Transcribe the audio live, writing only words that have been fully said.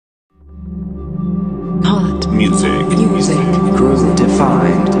Music. Groove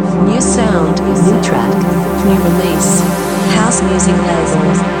defined. New sound. New track. New release. House music label.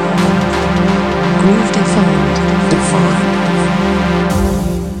 Groove defined.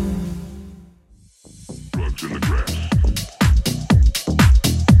 Drugs in the grass.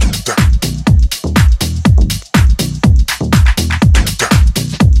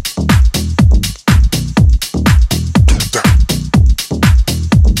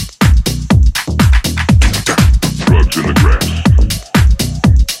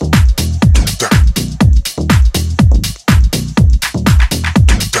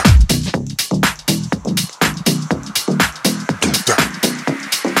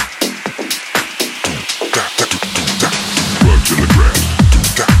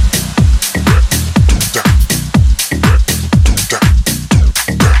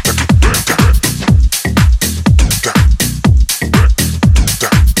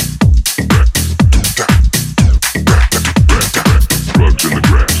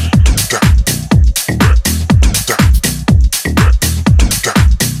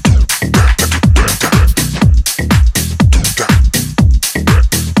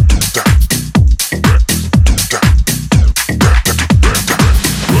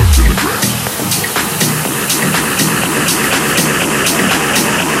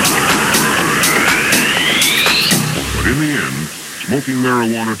 Smoking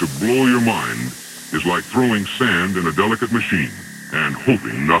marijuana to blow your mind is like throwing sand in a delicate machine and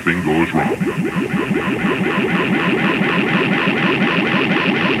hoping nothing goes wrong.